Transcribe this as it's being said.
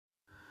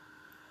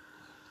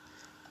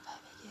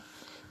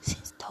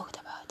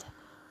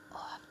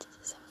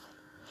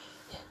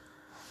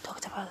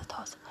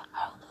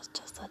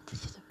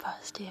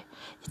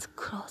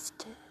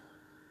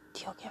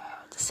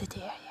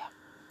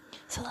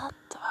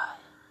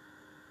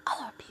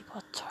other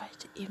people try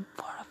to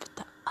involve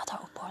the other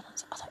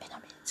opponents, other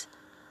enemies,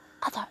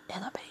 other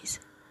enemies.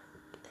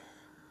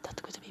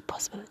 That could be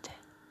possible too.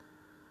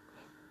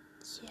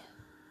 Yeah.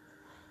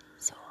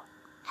 So,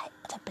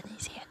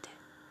 Japanese here too.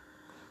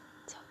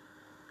 So,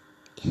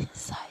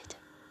 inside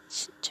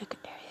Shinjuku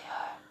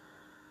area,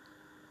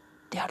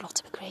 there are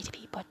lots of great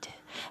people too.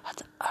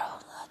 But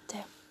around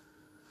that,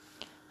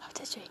 have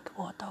to drink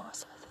water or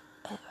something.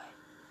 Anyway,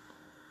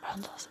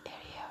 around those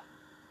area,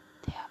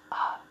 there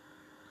are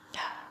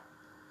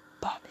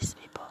Burmese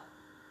people.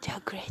 They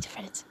are great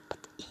friends,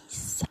 but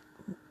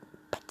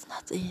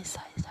not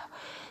inside the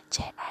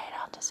J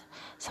Island.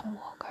 Some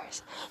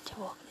workers,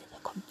 they work in a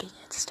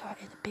convenience store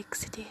in a big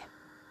city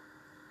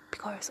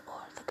because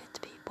all the good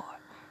people,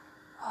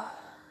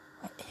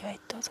 anyway,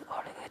 those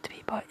all the good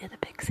people in the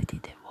big city,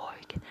 they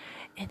work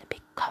in a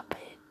big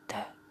company,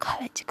 the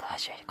college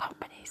graduate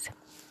companies.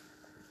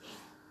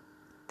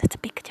 That's a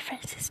big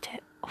difference too,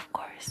 of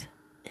course.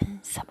 In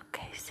some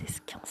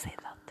cases, can say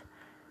that,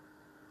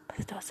 but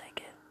it was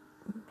like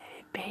a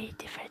very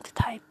different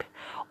type,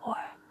 or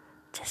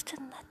just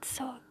not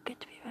so good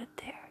people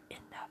there in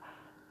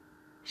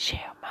the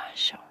share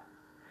mansion.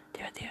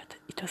 They were there.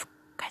 It was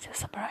kind of a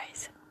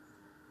surprise,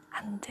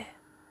 and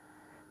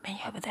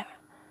many of them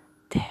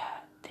they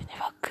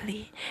never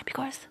clean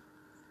because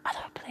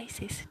other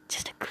places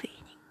just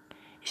cleaning.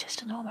 It's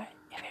just normal.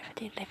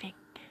 Everybody living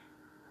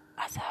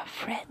as a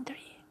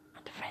friendly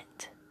and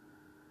friends,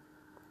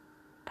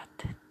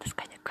 but that's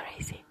kind of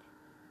crazy.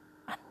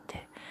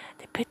 And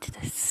they put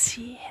the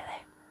seal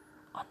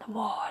on the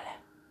wall,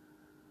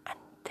 and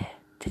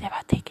they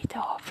never take it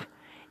off.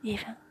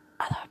 Even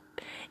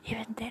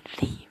they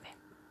leave.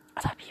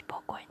 Other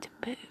people going to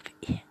move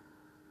in,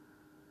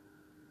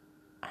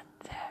 and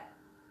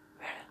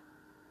well,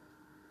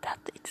 that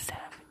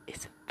itself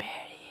is very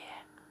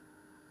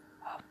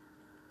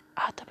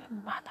out of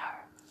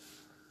manner.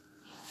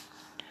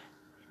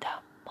 The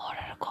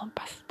moral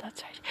compass,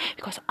 that's right.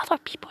 Because other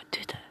people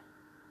do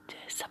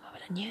some of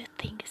the new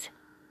things.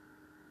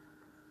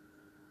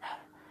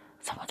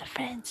 Some of the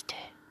friends do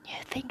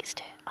new things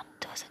too, and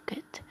those are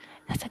good.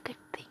 That's a good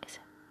things.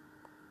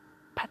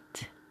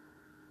 But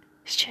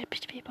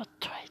stupid people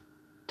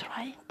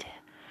trying to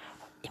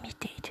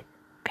imitate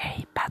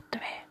very bad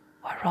way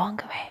or wrong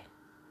way,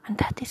 and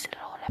that is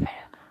low level,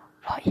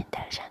 low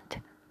intelligent,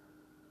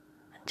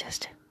 and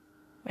just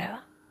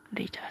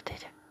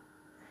retarded,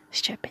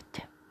 stupid.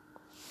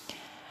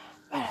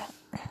 Well,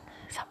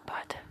 some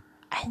part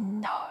I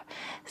know,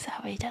 so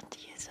we don't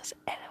use those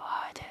L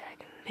word,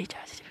 like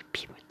retarded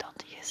people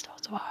don't use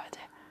those words.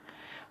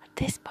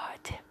 This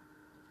part,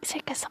 it's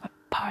like some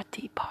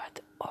party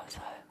part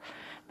also,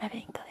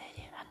 maybe included,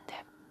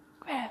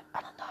 and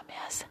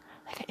anonymous,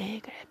 like A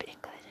group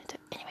included.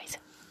 Anyways,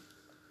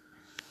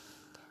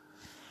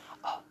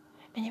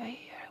 anyway,